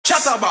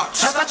Chattabox.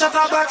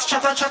 Chattabox.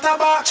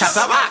 Chattabox.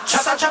 Chattabox.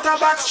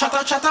 Chattabox.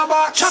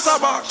 Chattabox.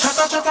 Chattabox.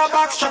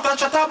 Chattabox.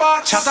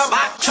 Chattabox.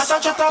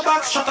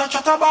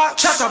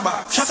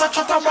 Chattabox.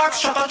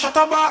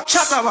 Chattabox.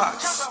 Chattabox.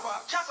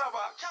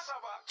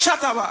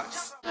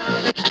 Chattabox.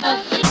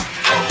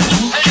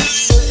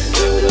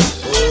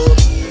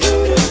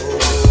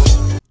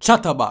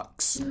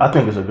 Chattabox. I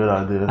think it's a good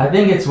idea. I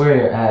think it's where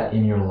you're at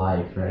in your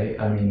life, right?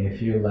 I mean,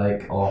 if you're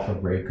like off a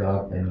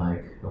breakup and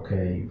like,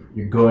 okay,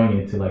 you're going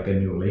into like a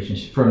new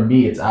relationship. For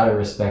me, it's out of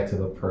respect to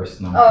the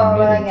person I'm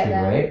committed to,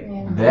 right?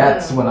 Yeah.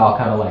 That's when I'll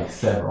kind of like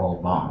sever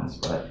all bonds.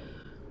 But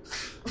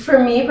for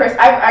me,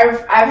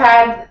 I've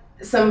had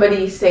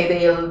somebody say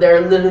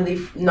they're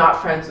literally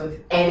not friends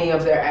with any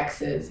of their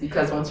exes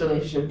because once the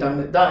relationship done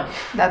is done.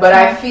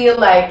 I feel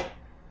like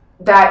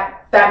that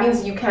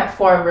means you can't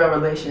form real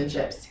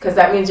relationships because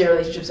that means your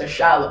relationships are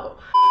shallow.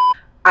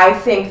 I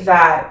think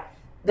that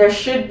there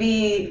should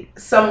be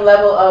some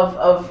level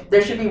of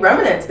there should be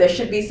remnants. There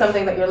should be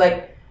something that you're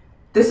like,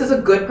 this is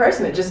a good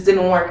person. It just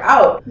didn't work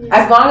out. Yeah.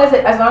 As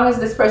long as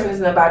this person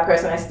isn't a bad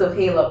person, I still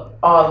hail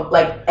up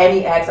like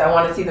any ex. I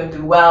want to see them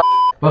do well.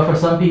 But for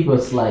some people,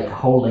 it's like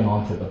holding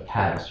on to the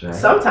past, right?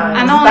 Sometimes.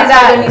 And not that's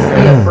why there needs to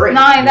be a break.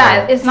 Not only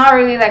that, it's not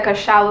really like a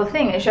shallow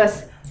thing. It's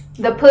just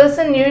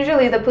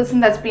usually the person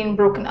that's being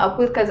broken up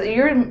with, because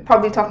you're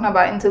probably talking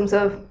about in terms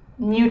of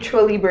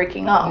mutually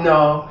breaking up.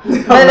 No.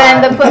 But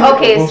then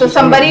so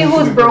somebody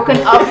who's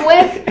broken up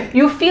with,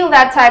 you feel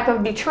that type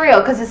of betrayal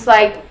because it's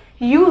like,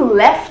 you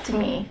left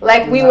me.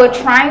 Like we were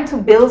trying to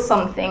build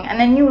something and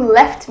then you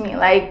left me.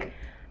 Like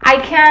I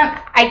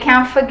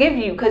can't forgive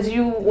you because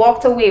you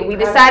walked away. We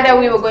decided that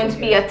we were going to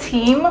be a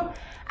team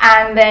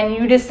and then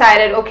you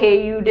decided,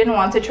 okay, you didn't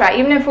want to try.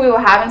 Even if we were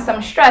having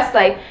some stress,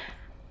 like,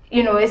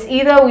 you know, it's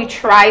either we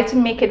try to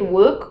make it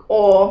work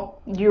or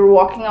you're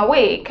walking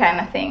away kind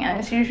of thing. And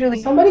it's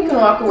usually somebody can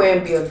walk away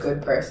and be a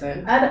good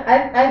person.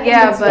 I think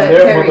yeah, but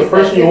the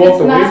person you walked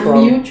away from.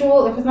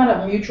 If it's not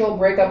a mutual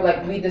breakup,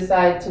 like we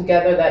decide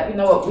together that, you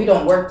know what, we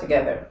don't work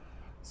together,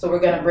 so we're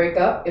gonna break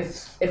up.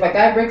 If a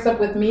guy breaks up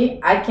with me,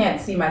 I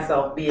can't see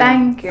myself being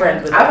friends with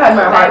him. I've had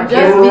my heart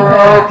just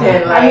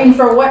broken. I mean,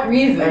 for what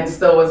reason? And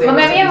still was able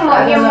Well, maybe to you're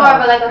more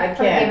of a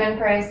forgiving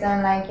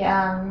person, like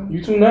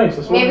You too nice.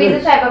 That's what maybe it the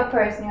is. type of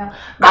person. You know,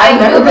 I've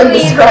never been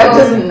described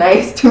as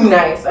nice, too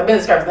nice. I've been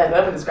described as nice, but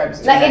I've been described as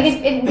too like nice.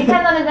 it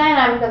depends on the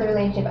dynamic of the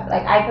relationship.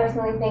 Like I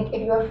personally think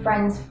if you were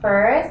friends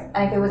first,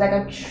 and if it was like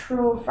a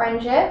true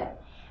friendship,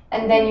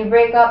 and then you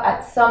break up,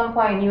 at some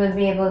point you would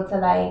be able to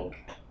like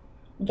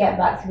get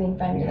back to being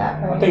friends with that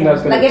person. I think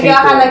that's gonna like if y'all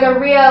had like a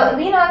real,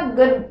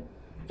 good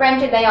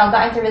friendship, then y'all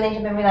got into a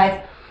relationship and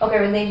realized, okay,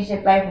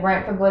 relationship life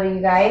weren't for both of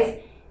you guys,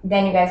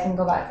 then you guys can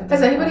go back to.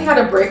 Has anybody had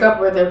a breakup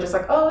where they're just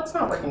like, oh, it's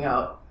not working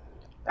out?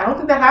 I don't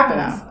think that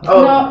happens.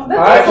 No,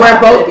 where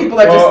both people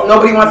are just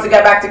nobody wants to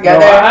get back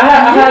together. No, I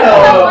had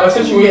a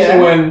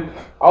situation when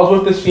I was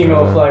with this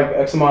female for like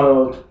X amount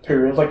of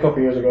period. It was like a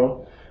couple years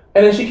ago.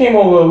 And then she came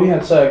over, we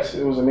had sex.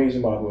 It was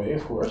amazing, by the way,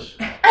 of course.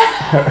 And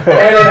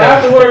then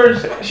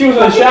afterwards, she was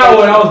in the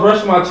shower and I was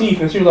brushing my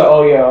teeth and she was like,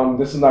 oh yeah,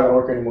 this is not gonna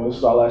work anymore. This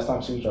is our last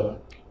time seeing each other.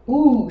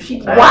 Ooh,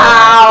 she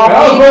wow. And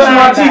I was brushing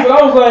my teeth and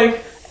I was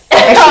like,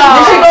 did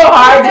she go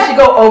hard? Did she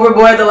go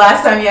overboard the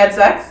last time you had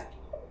sex?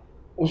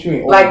 What you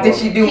mean? Like, did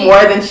she do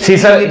more than she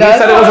said? He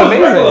said it was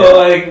amazing.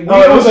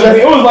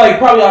 It was like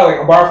probably like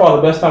a bar for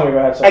the best time we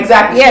ever had sex.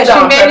 Exactly. Yeah, she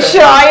made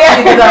sure. Yeah.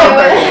 She did that on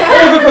purpose. It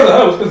wasn't because of her.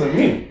 It was because of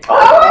me.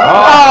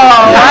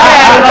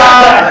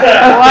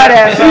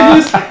 Whatever. She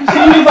was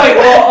like,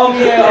 well,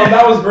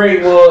 that was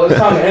great. Well, it's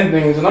time to end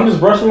things, and I'm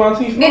just brushing my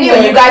teeth.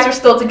 You guys were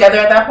still together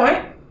at that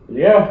point?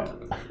 Yeah.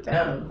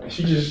 Damn.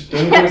 She just. So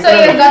you're going to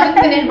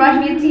finish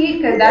brushing your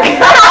teeth because that's.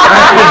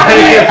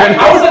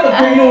 I was at the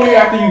point,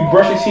 after you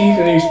brush your teeth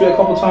and then you spit a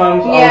couple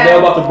times, I was there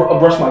about to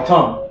brush my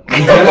tongue.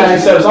 And that's what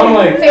she said. So I'm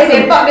like. So you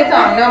say fuck the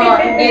tongue, no more.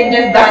 It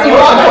just that's the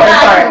most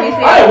important part.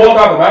 I didn't walk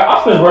out the back. I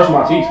finished brushing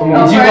my teeth. Come on.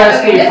 Did you guys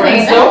stay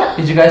friends still?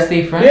 Did you guys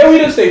stay friends? Yeah, we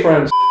did stay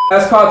friends.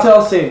 As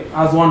Cartel say,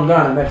 I was one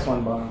gun, the next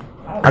one bar.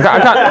 I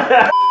got.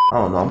 I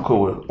don't know. I'm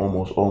cool with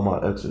almost all my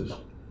exes.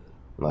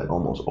 Like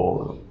almost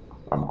all of them.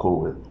 I'm cool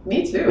with.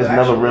 Me too. It's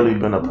never really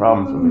been a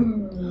problem for me.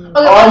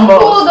 Okay,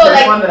 almost. Cool though,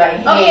 like, one that I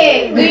hate.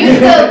 Okay, do you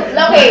still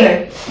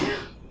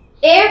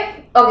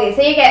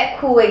say you get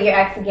cool with your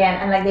ex again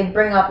and like they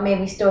bring up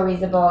maybe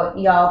stories about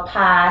y'all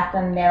past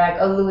and they're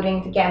like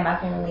alluding to getting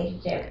back in a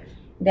relationship,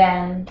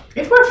 then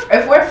if we're friends,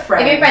 if you're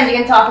friends, you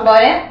can talk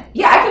about it.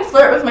 Yeah, I can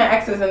flirt with my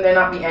exes and there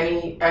not be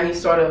any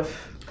sort of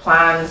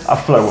plans. I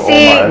flirt with all my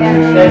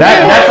exes.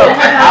 That's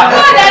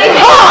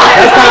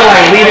kind of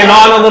like leading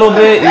on a little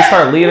bit. You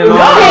start leading on.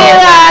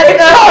 If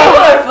people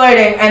are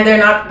flirting and they're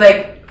not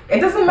like, it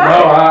doesn't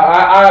matter. No,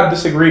 I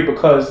disagree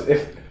because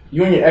if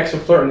you and your ex are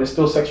flirting, there's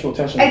still sexual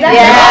tension. Exactly.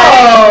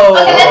 Yeah.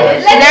 Okay,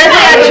 let's there's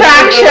an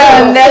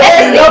attraction.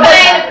 Let's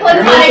define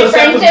platonic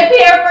friendship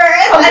here first.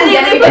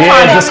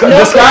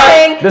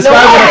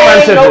 Describe what a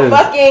friendship no is.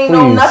 Fucking,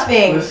 no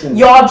nothing. Listen.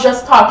 Y'all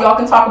just talk. Y'all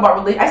can talk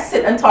about I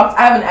sit and talk.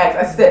 I have an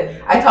ex.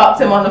 I talk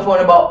to him on the phone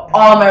about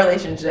all my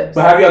relationships.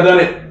 But have y'all done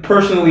it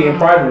personally in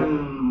private?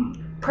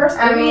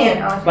 Personally,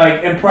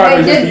 like in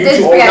private, just you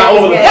two, not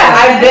over the phone.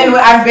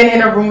 Yeah, I've been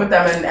in a room with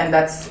them and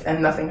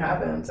nothing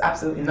happens.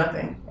 Absolutely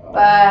nothing.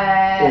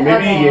 But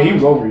maybe he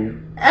was over you.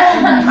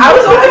 I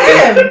was over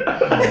him.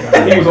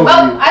 He was over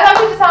you. I thought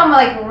we were just talking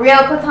about like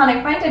real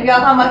platonic friendship. Y'all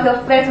talking about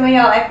still flirting with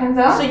y'all ex and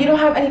so? So you don't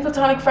have any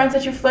platonic friends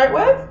that you flirt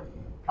with?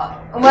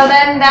 Well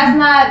then that's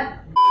not.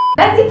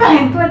 Let's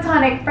define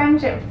platonic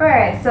friendship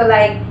first. So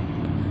like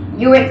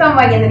you with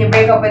somebody and then you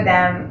break up with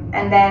them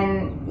and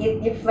then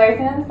you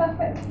flirting and stuff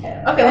with.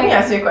 Okay, let me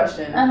ask you a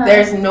question.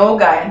 There's no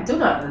guy, and do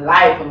not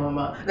lie,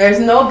 Paloma. There's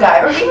no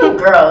guy or even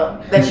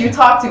girl that you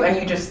talk to and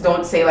you just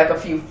don't say like a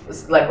few,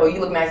 like, oh, you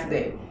look nice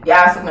today. Your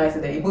ass look nice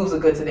today. Your boobs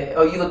look good today.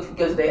 Oh, you look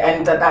good today,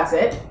 and that's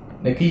it.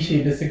 Nickeisha,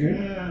 you disagree?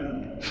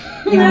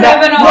 You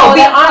never know. No,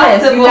 be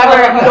honest. You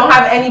don't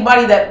have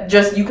anybody that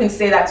just you can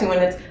say that to,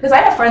 and it's because I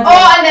have friends.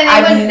 Oh, and then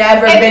I've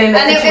never been in a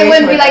situation. And it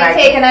wouldn't be like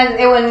taken as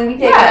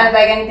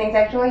like anything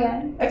sexual,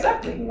 yeah.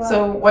 Exactly. Wow.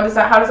 So what is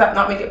that? How does that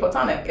not make it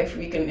platonic? If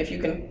you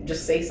can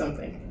just say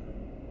something.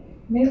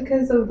 Maybe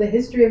because of the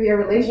history of your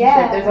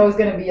relationship, there's always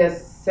going to be a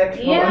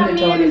sexual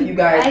undertone if you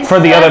guys for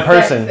the other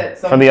person.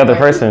 For the other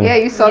person. Yeah,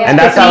 you saw that. And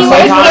that's how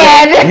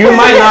sometimes you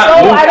might not.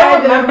 I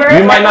don't remember.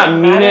 You might not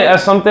mean it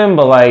as something,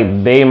 but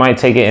like they might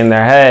take it in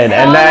their head,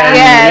 and then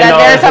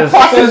there's a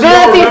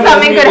possibility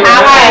something could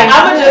happen.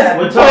 I'm gonna just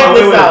point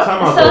this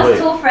out. So it's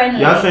too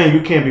friendly. Y'all saying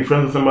you can't be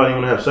friends with somebody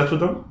and want to have sex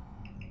with them?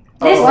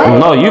 Listen,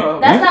 no, you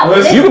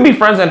could be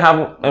friends and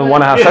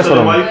want to have sex with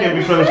them. Why you can't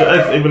be friends with your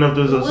ex even if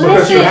there's a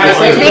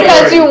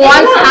because you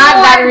want to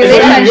have that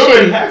relationship. You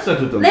already had sex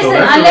with them. Listen,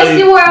 unless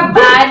you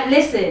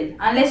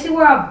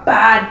were a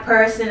bad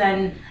person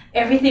and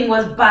everything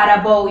was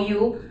bad about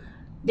you,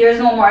 there's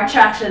no more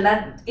attraction.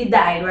 That it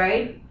died,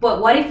 right?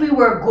 But what if we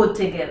were good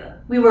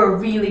together? We were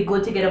really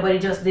good together, but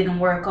it just didn't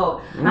work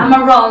out. I'm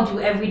around you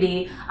every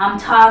day. I'm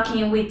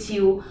talking with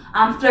you.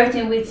 I'm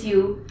flirting with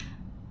you.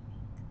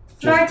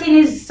 Flirting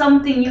is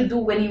something you do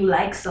when you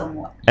like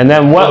someone. And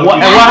then what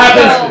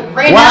happens?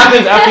 What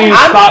happens after you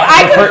stop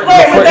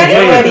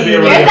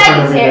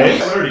the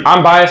flirting?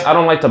 I'm biased. I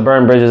don't like to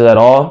burn bridges at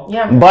all.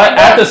 Yeah. But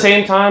at the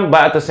same time,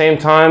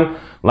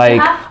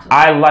 like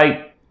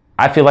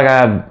I feel like I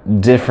have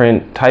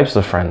different types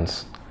of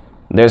friends.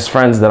 There's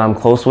friends that I'm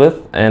close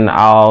with and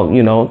I'll,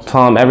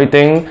 tell them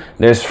everything.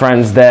 There's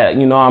friends that,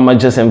 I'ma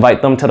just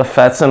invite them to the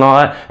fests and all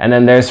that. And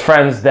then there's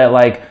friends that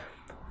like,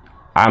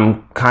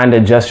 I'm kind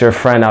of just your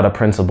friend out of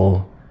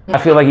principle. I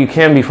feel like you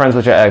can be friends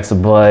with your ex,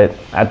 but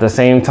at the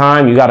same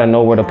time, you got to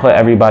know where to put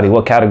everybody,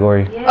 what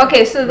category.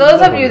 Okay, so those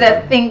of you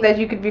that think that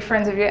you could be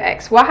friends with your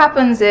ex, what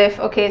happens if,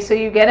 so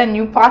you get a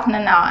new partner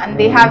now and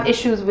they have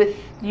issues with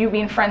you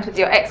being friends with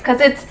your ex?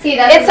 Because it's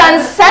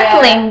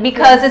unsettling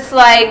because it's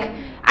like,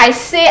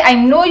 I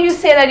know you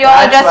say that y'all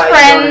are just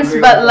friends,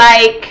 but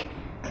like,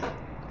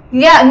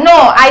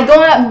 I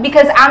don't,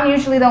 because I'm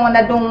usually the one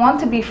that don't want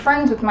to be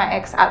friends with my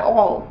ex at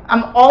all.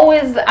 I'm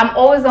always the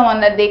one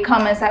that they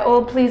come and say,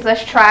 oh, please,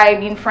 let's try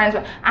being friends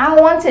with. I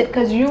don't want it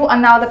because you are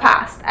now the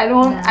past. I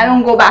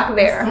don't go back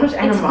there. So much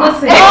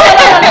animosity.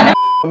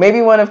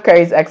 Maybe one of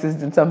Kheri's exes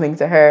did something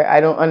to her.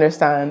 I don't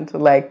understand.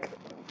 Like,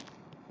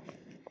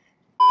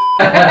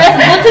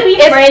 it's good to be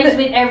friends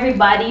with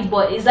everybody,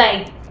 but it's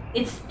like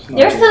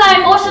there's still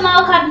an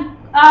emotional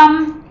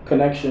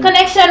connection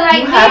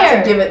right you there. You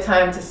have to give it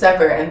time to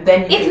sever, and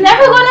then it's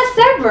never gonna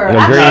sever.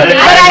 Actually,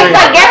 but I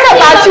forget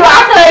about you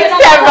after it's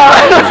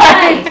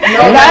severed.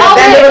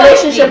 Then the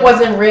relationship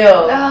wasn't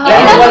real.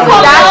 That's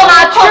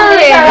not true.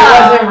 It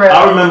wasn't real. I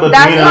remember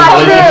being in a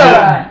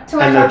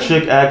relationship, and the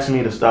chick asked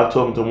me to stop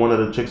talking to one of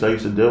the chicks I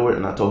used to deal with,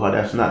 and I told her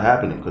that's not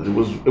happening because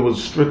it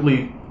was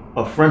strictly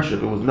a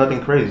friendship. It was nothing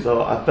crazy.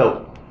 So I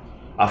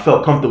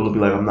felt comfortable to be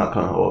like, I'm not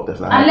cutting her off. That's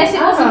not unless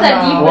it wasn't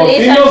a deep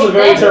relationship. Females are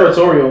very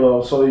territorial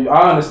though, so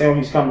I understand where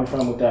he's coming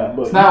from with that.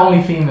 But it's not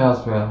only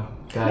females, bro.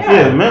 Guys.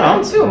 Yeah, man,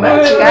 I'm too.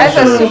 Guys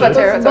are super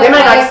territorial. They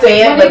might not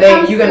say it, but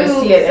then you're gonna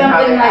see it.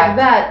 Something like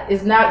that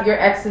is not your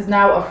ex is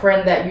now a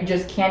friend that you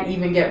just can't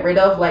even get rid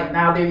of. Like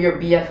now they're your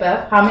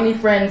BFF. How many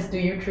friends do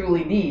you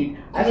truly need?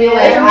 I feel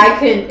like I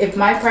can, if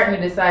my partner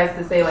decides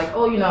to say like,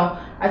 oh,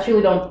 I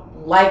truly don't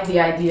like the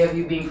idea of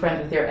you being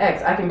friends with your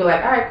ex, I can be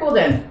like, all right, cool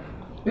then.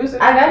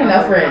 I got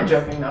enough friends.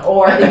 Joking now.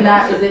 Or is it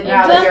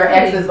now that your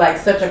ex is like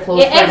such a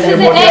close friend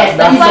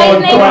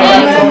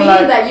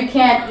that you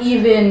can't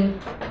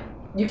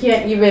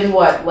even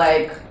what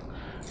like.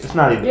 It's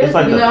not even. It's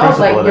like the principle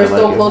like of you're that.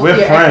 so Like, close we're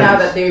to your friends. ex now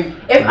that they.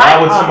 Why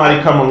would somebody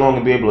come along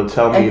and be able to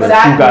tell me that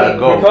you gotta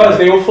go? Because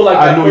they will feel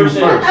like that person.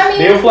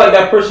 They will feel like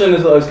that person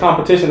is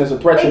competition, is a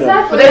threat to them.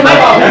 Exactly.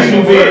 That's you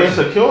being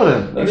insecure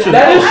then.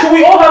 That is true.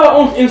 We all have our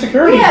own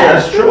insecurities.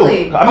 Yeah, that's true.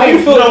 How you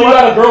feel if you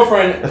got a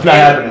girlfriend? It's not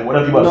happening.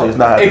 Whatever you about to say, it's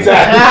not happening.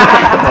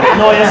 Exactly.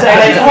 No, you're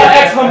saying her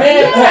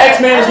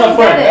ex-man is her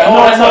friend.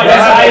 No, that's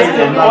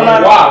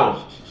not.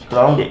 Wow.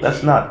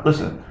 That's not.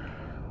 Listen.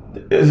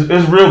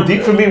 It's real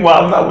deep for me why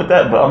I'm not with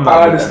that, but I'm not.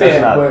 I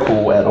understand. That's not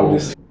cool at all.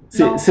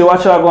 See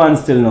what y'all going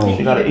still know.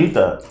 You gotta eat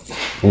that.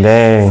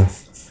 Dang.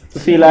 To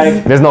feel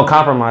like there's no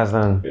compromise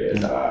then.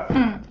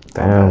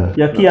 Damn.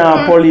 You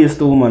can't police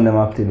the woman them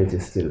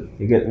activities still.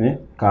 You get me?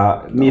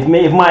 Cause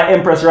if my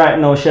empress right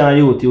now, she and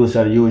youth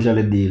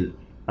usually deal.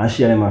 And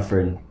she and my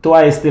friend.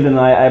 Twice still, you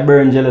know, I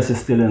burn jealousy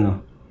still, you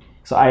know.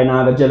 So I don't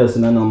have a jealousy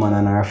no man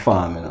and her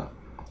farm, you know.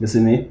 You see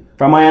me?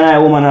 From I and I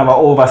woman have a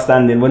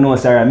overstanding. We know,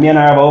 sir, me and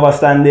her have a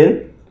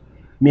overstanding.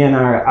 Me and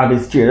her have it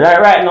straight.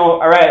 Right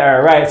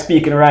now,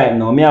 speaking right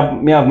now. Me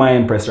have my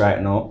empress right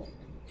now.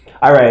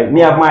 Alright,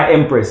 me have my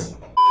empress.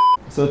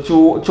 So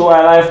through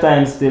our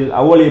lifetime still, a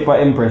whole heap of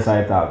empress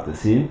I talk to,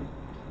 see?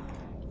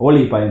 A whole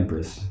heap of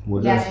empress.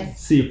 We'll just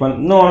see if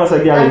no, that's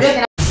a girl.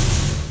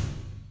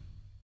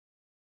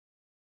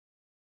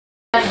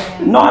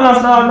 No,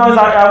 it's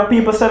like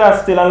people say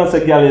that still, I'm not a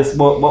girl,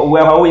 but we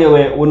have a way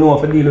where we know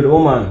how to deal with the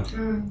woman.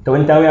 So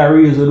when we are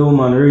real with the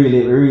woman,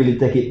 really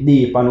take it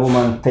deep, and the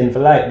woman tend to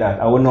like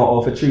that. I will know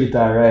how to treat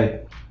her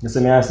right. You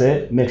see me, I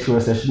say, make sure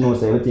she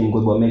knows everything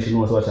good, but make sure she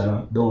knows what she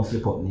knows. Don't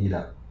slip up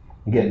neither.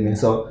 You get me?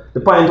 So the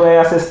point where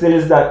I say still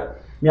is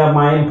that me have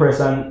my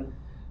empress and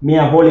me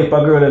have a whole heap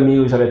of girl that me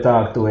usually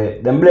talk to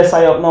it. Them bless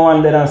her up now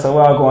and then and say,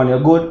 well, go on, you're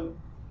good.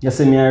 You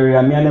see me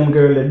area, me and them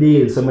girl the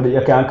deal. Somebody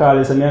you can call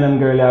it, so me and them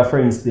girl are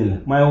friends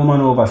still. My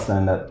woman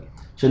understand that.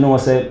 She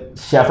knows say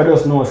she have to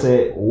just know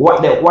say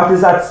what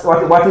is that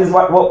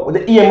what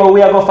the aim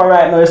we are going for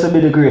right now is to be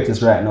the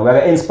greatest right now. We are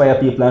gonna inspire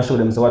people and show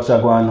them so what you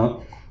are going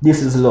on.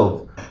 This is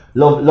love.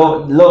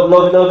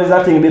 Love is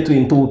a thing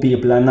between two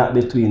people and not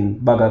between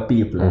bag of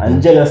people.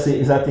 And jealousy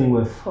is a thing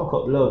with fuck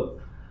up love.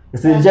 You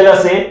see,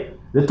 jealousy,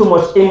 the too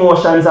much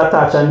emotions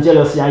attached and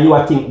jealousy, and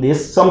you think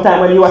this.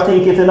 Sometimes when you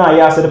think it, you know, you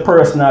have to the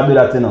person that do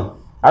that, you know.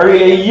 I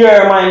really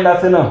your mind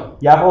that, you know.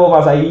 You have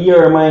overs, I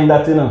your mind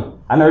that, you know.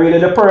 And I really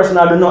the person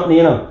that do nothing,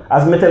 you know.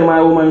 As me tell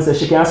my woman, say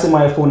she can't see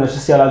my phone and she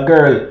see a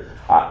girl,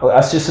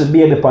 as she should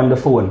be upon the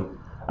phone.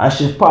 And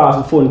she pass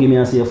the phone, give me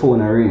and see your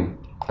phone and ring.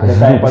 At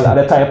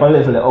the type of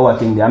level of our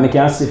thing there. I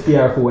can see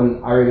fear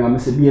phone and ring and I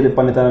see be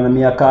upon it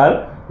and I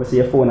call, I see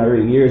your phone and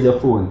ring. Here's your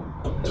phone.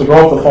 To go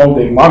off the phone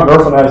thing, my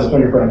girlfriend has a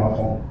fingerprint on my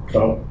phone,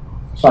 so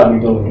it's not a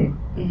big deal to me.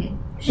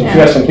 So she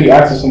has complete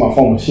access to my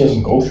phone, but she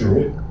doesn't go through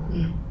it.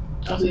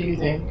 What do you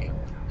think?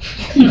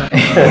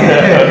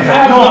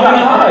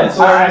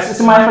 Alright,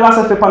 so my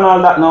philosophy on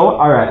all that now.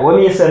 Alright, what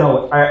me say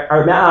now?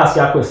 Alright, may I ask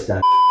you a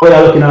question? When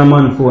you're looking at a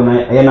man's phone,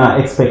 you not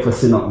expect to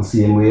see nothing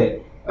same way.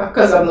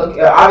 Because I'm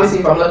looking, obviously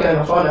if I'm looking at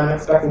my phone, I'm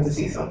expecting to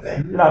see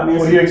something. That means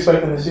what are you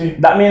expecting to see?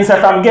 That means that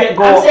from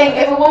get-go... I'm saying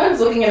if a woman's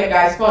looking at a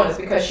guy's phone, it's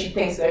because she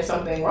thinks there's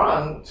something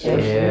wrong.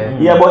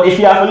 Yeah, but if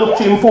you have to look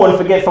through his phone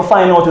for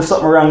find out if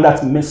something wrong,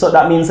 that means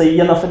that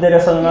you're not for there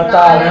something at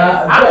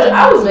all.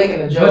 I was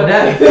making a joke.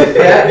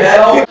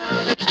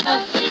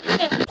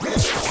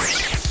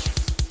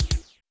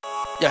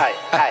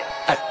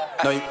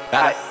 No, you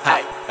got it.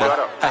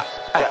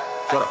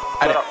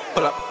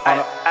 Pull up,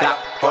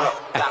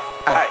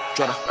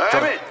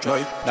 no,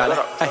 you got it.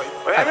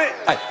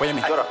 What you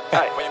mean?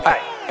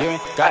 You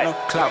ain't got no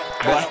clout,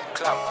 boy.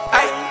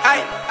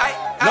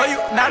 No, you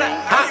not a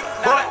hot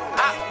boy.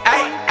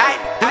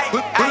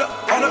 Pull up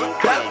on the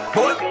block,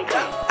 boy.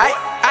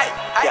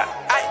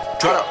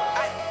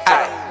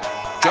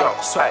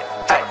 Drop, swag,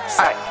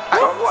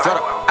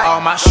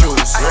 all my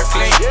shoes, real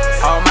clean.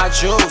 All my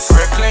jewels,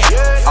 real clean.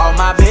 All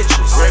my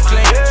bitches, real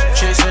clean.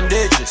 Chasing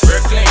digits,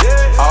 real clean.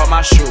 All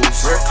my shoes,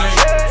 real clean.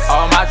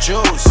 All my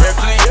jewels, real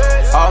clean.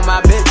 All my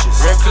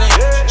bitches, real clean.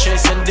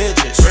 Chasing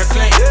digits, real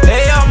clean.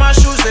 Hey, all my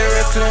shoes, they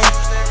real clean.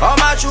 All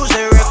my jewels,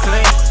 they real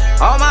clean.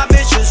 All my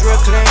bitches, real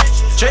clean.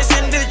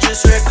 Chasing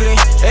digits, real clean.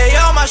 Hey,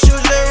 all my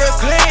shoes, they real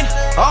clean.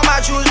 All my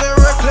jewels, they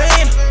real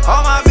clean.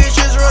 All my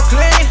bitches, real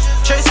clean.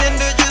 Chasing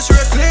digits,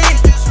 real clean.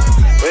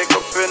 Wake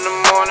up in the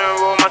morning,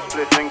 roll my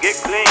splits and get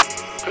clean.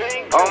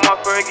 All my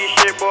Fergie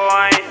shit, boy,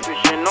 I ain't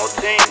switching no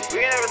team.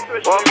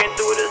 Walking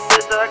through the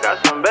system, I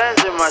got some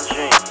bands in my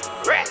jeans.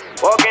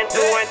 Walking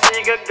through and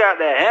Antigua, got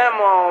the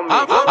hammer on me.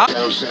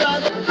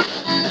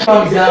 It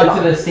comes down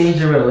to the stage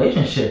of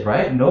relationship,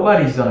 right?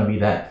 Nobody's gonna be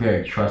that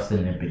very trusting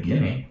in the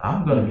beginning.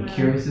 I'm gonna be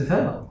curious as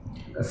hell.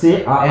 See,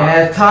 and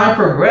as time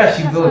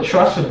progresses, you build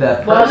trust with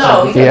that person.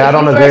 Well, no, yeah, I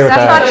don't agree with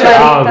that.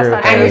 I don't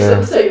agree with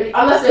that. So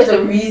unless there's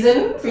a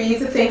reason for you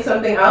to think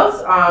something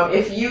else,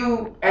 if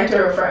you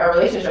enter a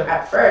relationship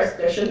at first,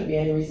 there shouldn't be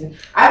any reason.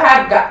 I've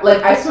had,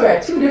 I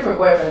swear, 2 different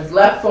boyfriends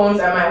left phones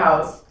at my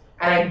house,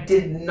 and I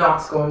did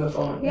not go in the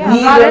phone. Yeah,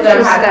 neither of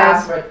them had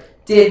password.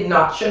 Did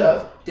not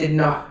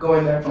go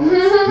in their phones.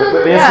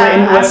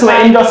 That's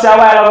why industrial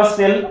while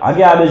still a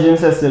garbage in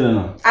still, you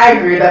know. I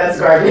agree that it's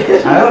garbage.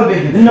 I don't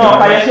think it's no,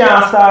 because you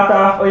can't start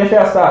off or you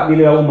can't start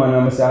dealing with a woman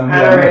and say I'm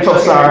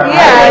sorry.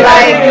 Yeah,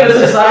 like in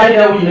the society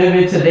that we live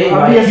in today,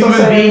 like,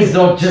 human beings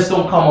don't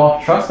come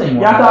off trusting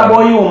one another.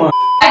 About you, man.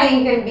 I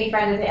think you could be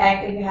friends with the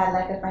ex if you had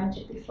like a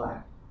friendship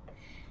before.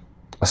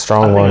 A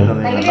strong one.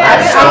 Like, I'm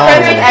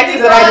friends with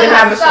exes that I didn't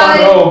have a strong.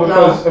 No,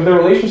 because if the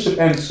relationship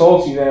ends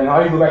salty, then how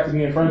do you go back to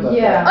being friends?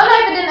 Yeah. Oh no,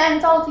 if it didn't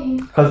end salty.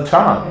 Because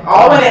time.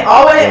 All when it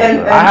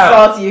ends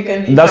salty, you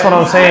can be. That's what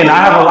I'm saying. I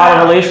have a lot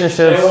of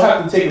relationships. We'll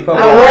have to take a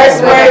couple.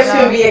 Words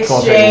can be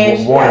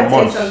exchanged.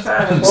 Take some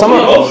time.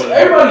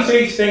 Everybody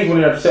says things when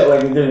they're upset,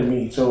 like they didn't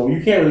mean. So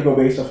you can't really go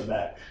based off of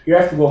that. You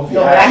have to go. The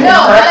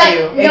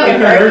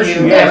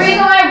reason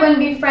why I wouldn't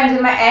be friends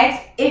with my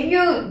ex, if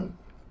you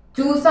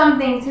do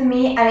something to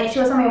me and it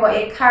shows something about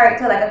your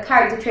character, like a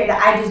character trait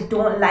that I just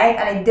don't like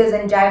and it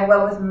doesn't jive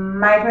well with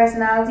my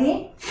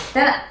personality,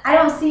 then I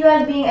don't see you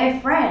as being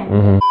a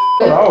friend.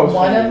 With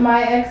one of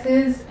my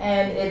exes,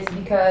 and it's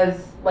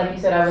because, like you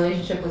said, our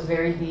relationship was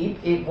very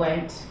deep. It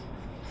went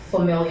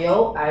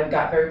familial. I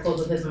got very close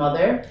with his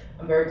mother.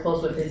 I'm very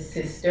close with his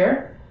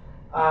sister.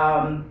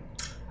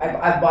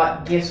 I've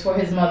bought gifts for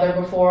his mother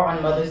before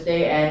on Mother's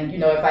Day, and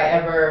if I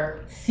ever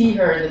see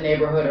her in the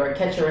neighborhood or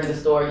catch her in the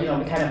store, we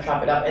kind of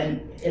chop it up. And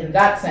in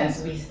that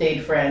sense, we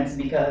stayed friends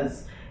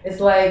because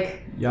it's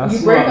like you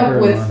break up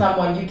with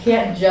someone, you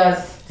can't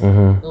just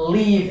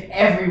leave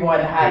everyone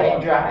high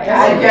and dry.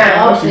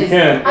 You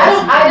can.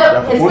 I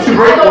don't. What you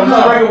break up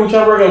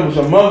with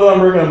your mother, I'm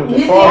breaking up with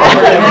your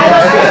father.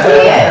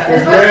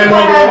 Especially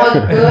when I have a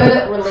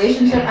good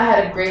relationship. I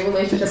had a great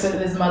relationship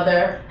with his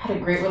mother. I had a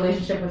great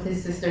relationship with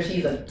his sister.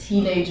 She's a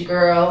teenage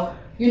girl.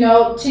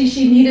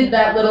 She needed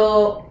that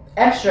little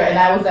extra, and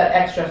I was that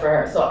extra for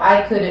her. So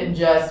I couldn't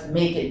just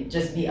make it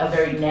just be a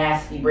very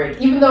nasty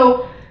break, even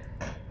though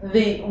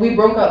we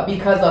broke up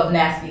because of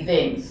nasty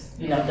things,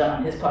 done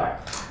on his part.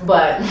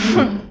 But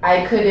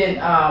I couldn't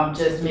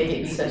just make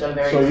it be such a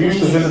very. So you used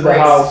to visit the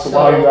house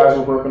while you guys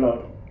were broken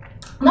up.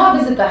 Not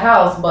visit the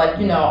house, but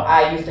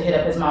I used to hit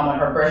up his mom on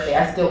her birthday.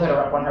 I still hit her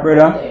up on her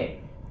birthday.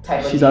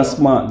 She's a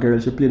smart girl.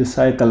 She play the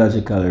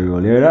psychological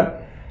role. You hear that?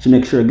 She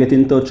make sure get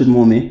in touch with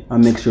mommy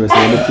and make sure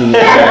everything is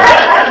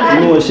right. She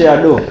know what she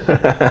do.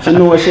 She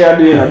know what she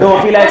do.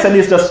 Don't feel like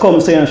this just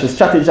comes saying she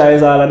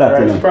strategize all of that.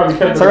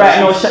 Right, so right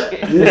now,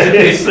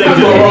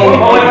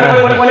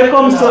 when it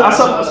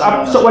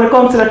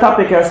comes to the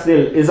topic,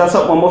 still is that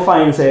something I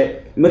find say.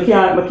 I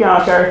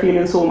can't carry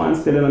feelings so man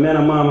still. I'm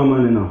a mama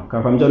man,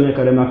 Because from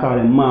Jamaica, them I call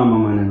them mama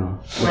man,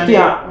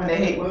 When they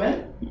hate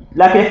women.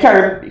 Like you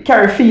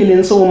carry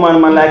feelings so man,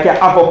 like you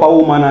have up a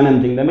woman and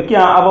everything. I can't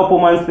have up a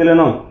woman still,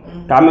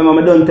 I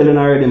remember I done telling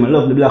already, I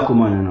love the black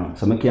woman,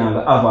 So I can't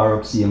have her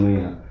up same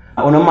way,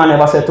 When a man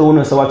ever said to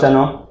you, so what I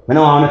don't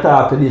want to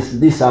talk to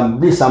this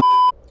and.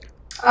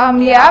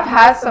 Yeah, I've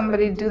had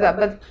somebody do that,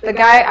 but the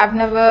guy, I've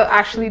never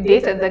actually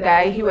dated the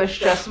guy. He was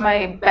just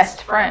my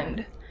best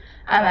friend.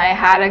 And I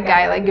had a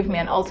guy give me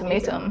an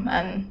ultimatum,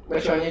 and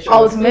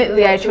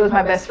ultimately I chose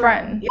my best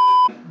friend.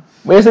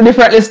 But you see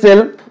differently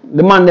still,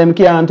 the man them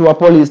can't to a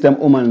police them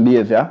woman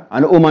behavior,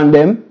 and the woman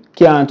them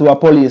can't to a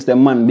police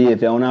them man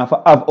behavior. You have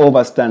to have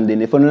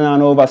overstanding. If you don't have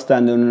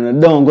overstanding, you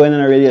don't go in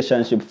a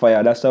relationship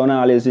fire. That's how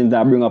I always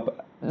bring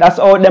up. That's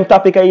all them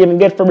topic I even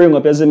get for bring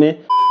up, you see me?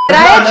 But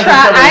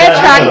I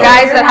attract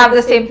guys that have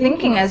the same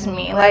thinking as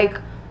me.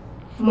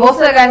 Most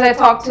of the guys I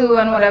talk to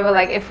and whatever,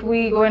 if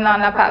we going on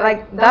that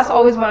path, that's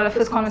always one of the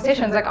first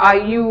conversations. Are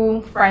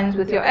you friends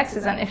with your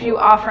exes? And if you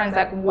are friends,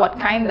 what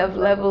kind of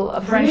level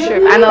of friendship?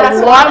 Really? And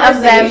a lot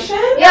of them,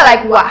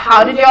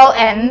 how did y'all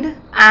end?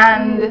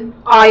 And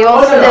are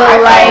y'all still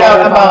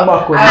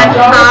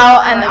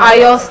are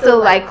y'all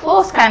still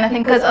close kind of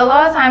thing? Because a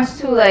lot of times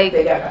too,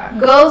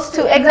 girls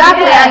too,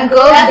 exactly, and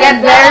girls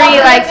get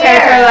very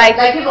territorial,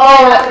 people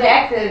get back with their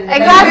exes.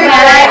 Exactly.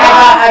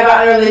 I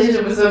got in a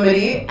relationship with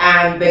somebody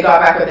and they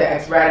got back with their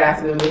ex right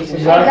after the relationship.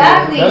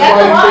 Exactly. That's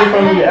why you stay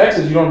friends with your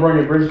exes. You don't burn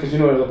your bridges because you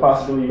know there's a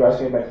possibility you guys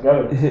get back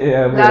together.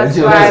 Yeah, that's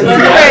why I burn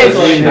the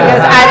bridge,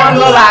 because I don't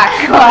go back.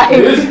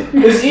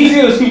 It's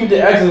easier to speak with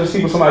your exes than to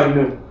speak with somebody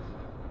new.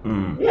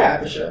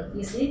 Yeah, for sure.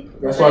 You see?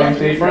 That's why you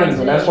stay friends,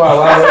 and that's why a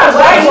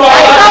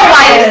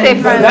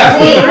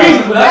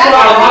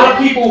lot of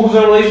people who's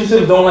in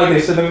relationships don't like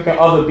their significant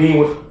other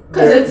being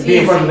friends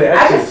with their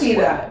exes. I can see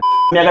that.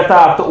 I can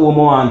talk to whom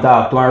I want to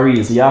talk to and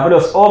reason. You have to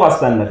just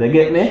understand that, you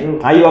get me? And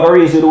you have a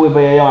reason to do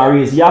whatever you want to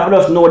reason. You have to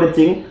just know the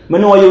thing. I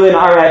know you in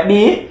alright,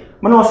 B.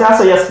 I know say I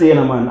saw yesterday,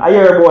 man. I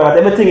hear about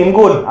that everything him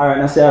good. Alright,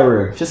 I say a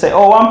word. She say,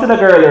 oh, I'm to the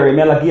girl here. I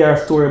give her a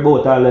story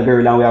about all the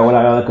girl and we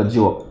have a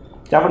joke.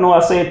 You have to know I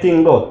say a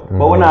thing though.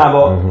 But when I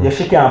go,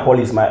 she can't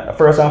police my.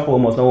 First and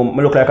foremost, I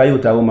look like a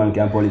youth woman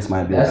can police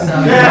my business.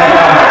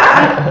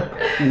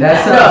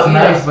 That sounds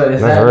nice, but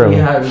is that really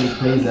how it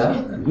plays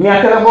out? Me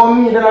I tell about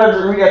me, then I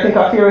think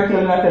a fairy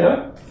tale, I tell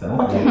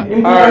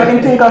you.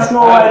 Think I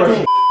Snow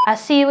White. I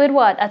see with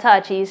what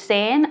Autarchii is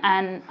saying,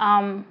 and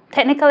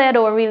technically I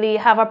don't really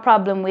have a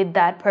problem with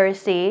that per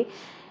se.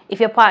 If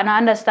your partner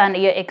understands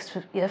that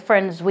you're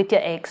friends with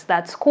your ex,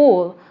 that's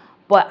cool.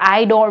 But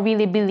I don't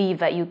really believe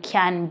that you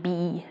can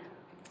be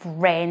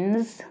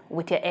friends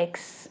with your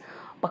ex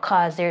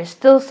because there's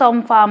still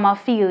some form of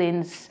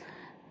feelings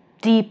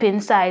deep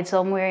inside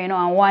somewhere,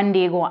 and one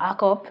day go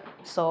act up.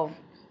 So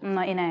I'm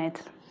not in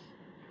it.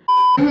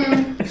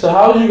 So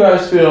how would you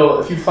guys feel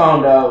if you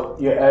found out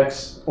your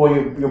ex or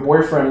your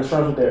boyfriend is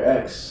friends with their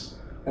ex,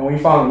 and when you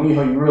finally meet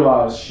her, you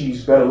realize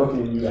she's better looking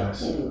than you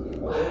guys? Okay,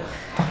 now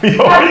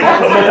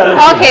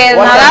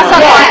that's a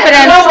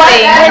confidence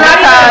thing.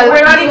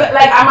 We're not even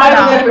like I'm not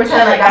even gonna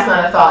pretend like that's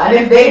not a thought. And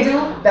if they do,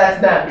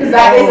 that's them, because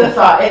that is a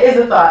thought. It is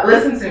a thought.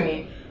 Listen to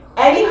me.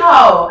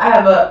 Anyhow, I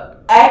have a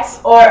ex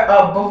or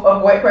a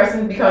boy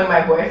person becoming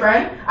my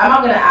boyfriend. I'm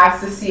not gonna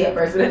ask to see it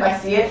first, but if I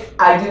see it,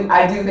 I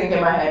do think in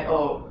my head,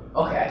 oh.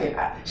 Okay, I can.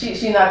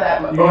 She's not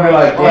that much. You're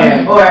like,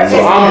 damn. Or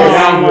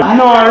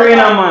no,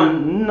 Raena,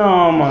 man.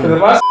 No, man.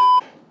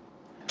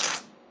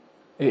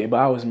 Yeah, but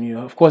I was me.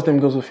 Of course, them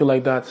girls will feel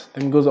like that.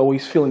 Them girls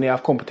always feeling they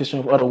have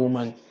competition with other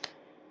women.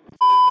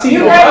 I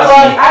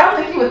don't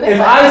think you would think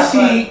if I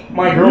see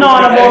my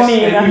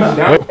girlfriend's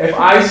ex, if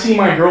I see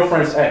my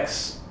girlfriend's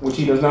ex, which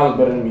he does not look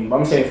better than me, but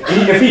I'm saying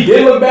if he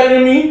did look better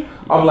than me,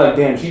 I'm like,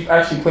 damn, she's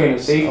actually playing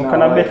it safe now.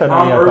 Like,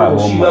 I'm Urkel,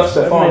 she left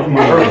Stefan for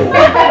my Urkel.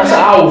 That's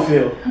how I would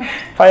feel.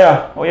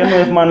 Fire, oh, you know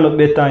if man look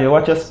better than you,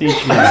 watch your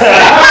speech, man.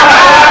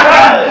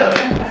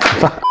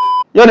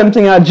 Yo, them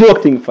thing a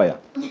joke thing, Fire.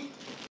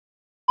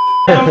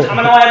 I'm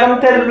gonna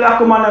tell the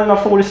black woman and no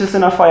foolishness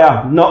in a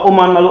Fire. No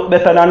woman look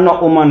better than no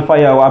woman,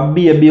 Fire. Or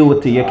be a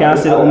beauty. You can't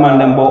say the woman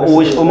them, but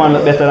which woman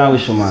look better than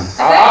which woman.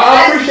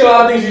 I appreciate a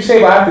lot of things you say,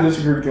 but I have to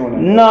disagree with you on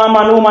that. No,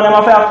 man, woman them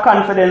have to have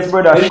confidence,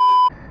 brother.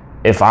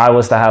 If I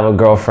was to have a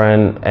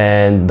girlfriend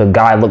and the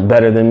guy looked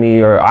better than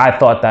me, or I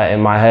thought that in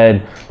my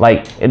head,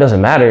 like, it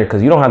doesn't matter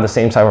because you don't have the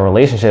same type of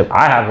relationship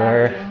I have with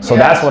her. So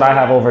that's what I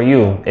have over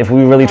you. If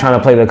we really trying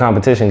to play the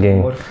competition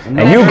game,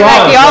 and you gone,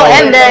 like y'all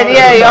ended,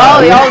 yeah,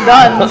 y'all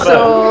done.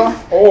 So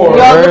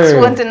y'all look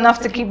fluent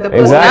enough to keep the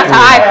pussy. That's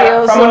how I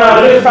feel. From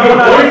your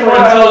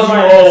boyfriend tells you,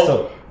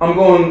 oh, I'm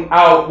going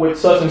out with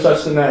such and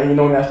such tonight, and you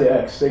know that's their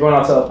ex. They're going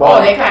out to a bar.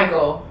 Oh, they can't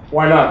go.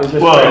 Why not? They're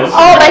just friends.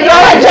 Oh, like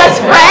y'all are just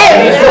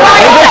friends.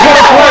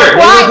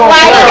 Why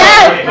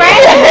can't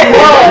friends?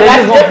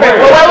 That's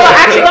different. Well,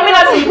 actually, let me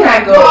not say you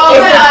can't go.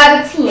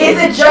 Is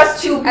it just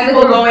two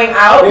people going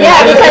out?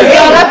 Yeah, because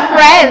y'all are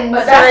friends.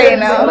 But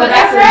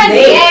that's friends.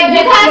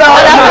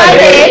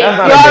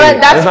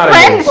 That's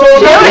friends.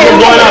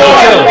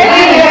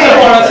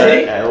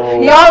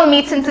 Y'all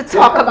meeting to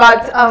talk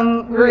about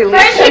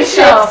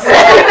relationships.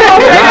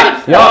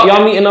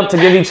 y'all meeting up to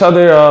give each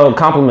other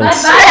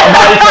compliments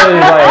about each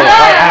other's like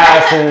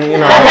ass and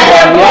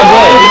y'all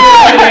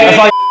good. That's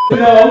like,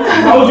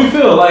 how would you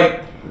feel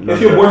like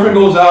if your boyfriend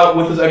goes out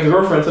with his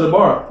ex-girlfriend to the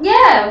bar?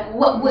 Yeah.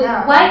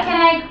 Why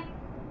can I?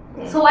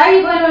 So why are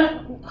you going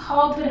to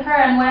out with her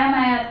and why am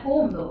I at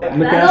home though?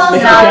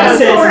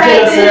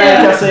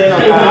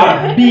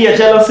 Be a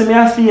jealousy, me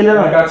as feeling.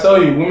 Like I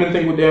tell you, women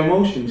think with their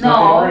emotions. No,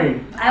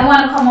 I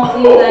want to come up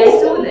with you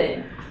guys too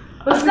then.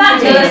 It's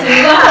not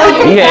jealousy.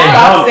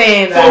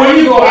 So when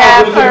you go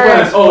out with your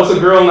friends, oh, it's a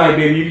girl night,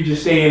 baby. You can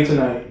just stay in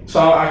tonight.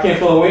 So I can't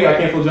feel away. I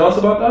can't feel jealous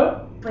about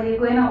that. But you're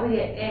going out with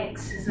your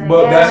ex. Like,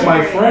 but that's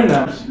my friend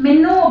now. Me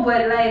know,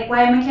 but like,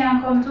 why me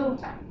can't come too?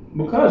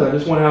 Because I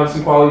just want to have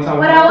some quality time.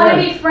 But I want to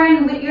be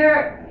friend with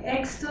your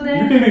ex too.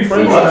 Then you can be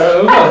friends with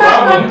her. That's not a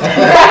problem.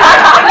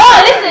 No,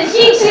 listen,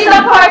 she's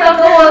a part of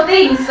the whole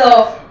thing,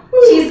 so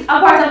she's a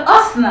part of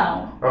us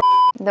now.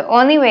 The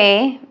only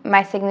way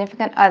my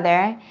significant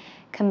other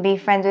can be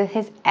friends with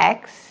his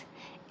ex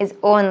is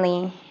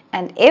only,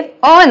 and if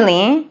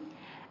only,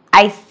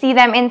 I see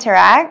them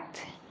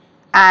interact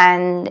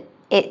and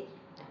it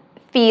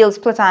feels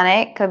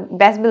platonic.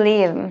 Best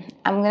believe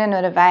I'm gonna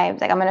know the vibes.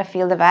 Like I'm gonna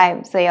feel the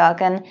vibes, so y'all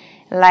can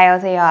lie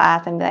out to y'all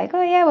ass and be like,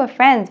 oh yeah, we're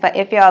friends. But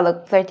if y'all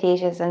look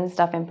flirtatious and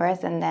stuff in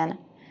person, then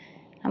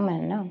I'm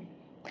gonna know.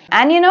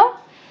 And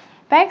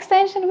by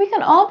extension, we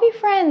can all be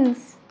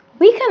friends.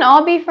 We can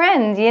all be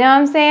friends. You know what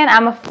I'm saying?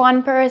 I'm a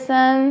fun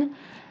person.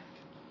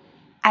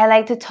 I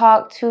like to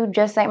talk to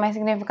just like my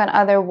significant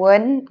other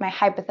would, my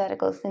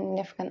hypothetical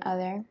significant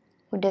other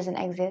who doesn't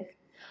exist.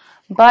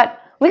 But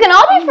we can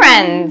all be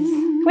friends.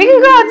 We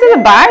can go out to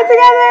the bar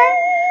together.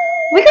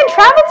 We can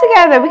travel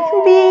together. We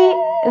can be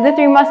the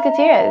Three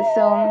Musketeers.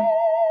 So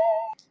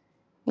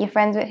you're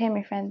friends with him,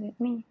 you're friends with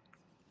me.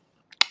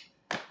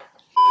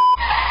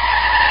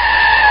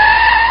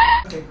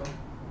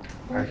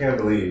 I can't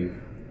believe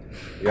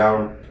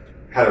y'all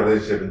had a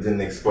relationship and didn't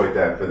exploit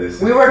that for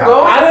this. We were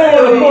going. I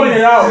didn't want to point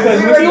it out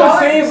because if he was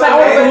saying something, I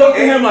wasn't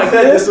looking at him like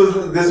this. That was the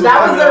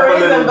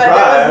reason, but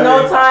there was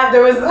no time.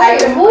 There was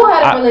who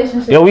had a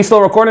relationship? Yo, we still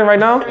recording right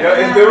now? Yeah,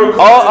 it's still recording.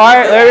 Oh, all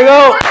right, there we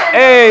go.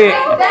 Hey.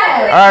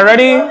 All right,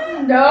 ready?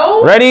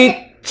 No.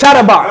 Ready?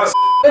 Chattabox.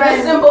 But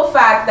the simple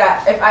fact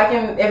that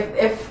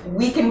if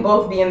we can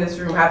both be in this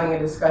room having a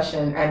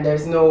discussion and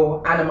there's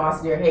no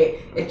animosity or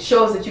hate, it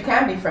shows that you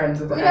can be friends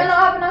with them. You don't know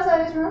what happened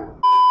outside this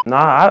room?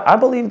 Nah, I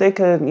believe they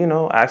could,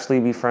 actually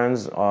be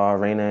friends,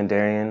 Raena and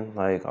Darian.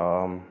 Like,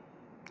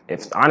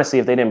 if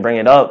they didn't bring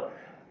it up,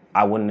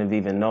 I wouldn't have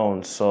even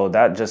known. So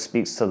that just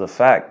speaks to the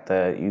fact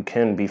that you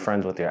can be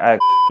friends with your ex.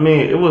 I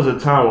mean, it was a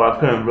time where I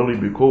couldn't really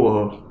be cool with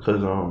her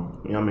because,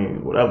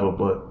 whatever.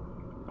 But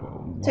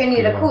So you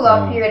need a cool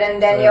off period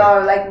and then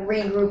y'all like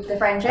regroup the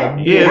friendship?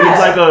 Yeah, it's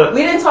like a.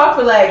 We didn't talk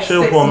for like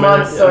 6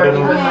 months or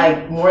even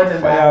like more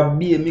than that.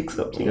 Be a mix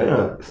up.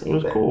 Yeah, it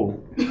was cool.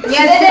 Yeah,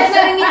 there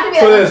definitely needs to be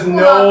So a there's cool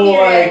no off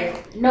period.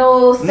 like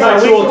no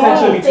sexual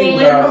tension between you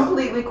We're guys.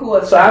 completely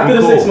cool. So after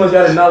the 6 months,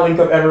 y'all did not link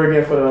up ever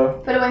again for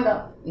the. For the wink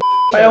up.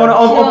 I want to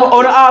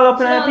all up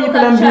in people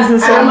and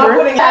business. I'm not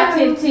putting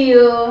attractive to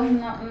you,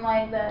 nothing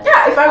like that.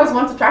 Yeah, if I was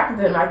once attracted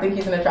to him, I think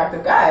he's an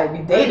attractive guy. We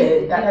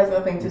dated. That has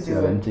nothing to do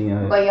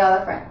with. But y'all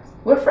are friends.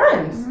 We're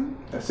friends.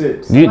 That's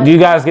it. Do you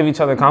guys give each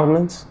other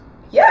compliments?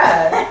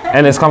 Yeah.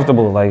 And it's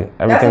comfortable, like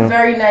everything. That's a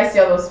very nice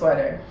yellow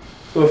sweater.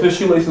 So if his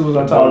shoelaces was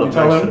on top, you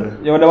tell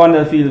him. You're the one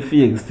that feel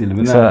fake still.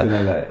 We're not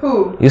gonna lie.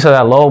 Who? You said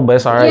that low, but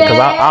it's alright because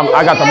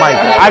I got the mic.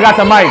 I got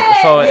the mic,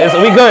 so it's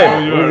we good.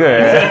 We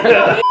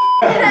good.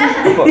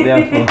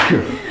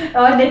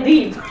 Oh, the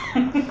deep.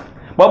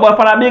 But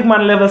for a big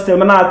man level still,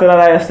 I'm not telling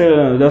that I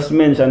still just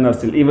mention that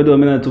still. Even though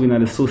I'm not doing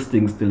the sus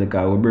thing still, like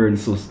we burn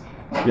sus.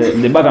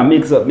 The bag of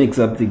mix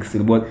up things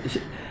still. But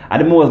at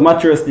the most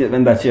mature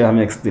statement that you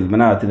make still, I'm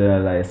not telling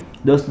that lies.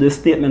 Just the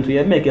statement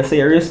we make, you say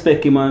you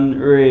respect him and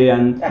Ray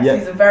and yes,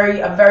 he's a very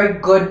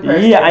good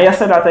person. Yeah, and you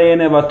said that I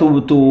never I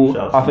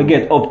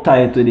forget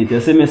uptight with it. You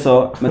see me,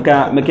 so I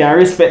can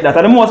respect that.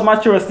 At the most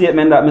mature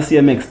statement that I see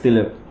you make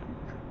still.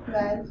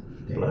 Bless.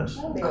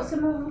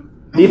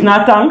 If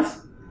not, thanks.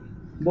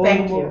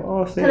 Thank you.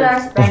 Oh,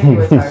 Thank you,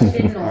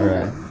 Autarchii.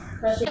 Alright.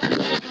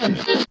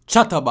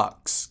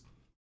 Chattabox.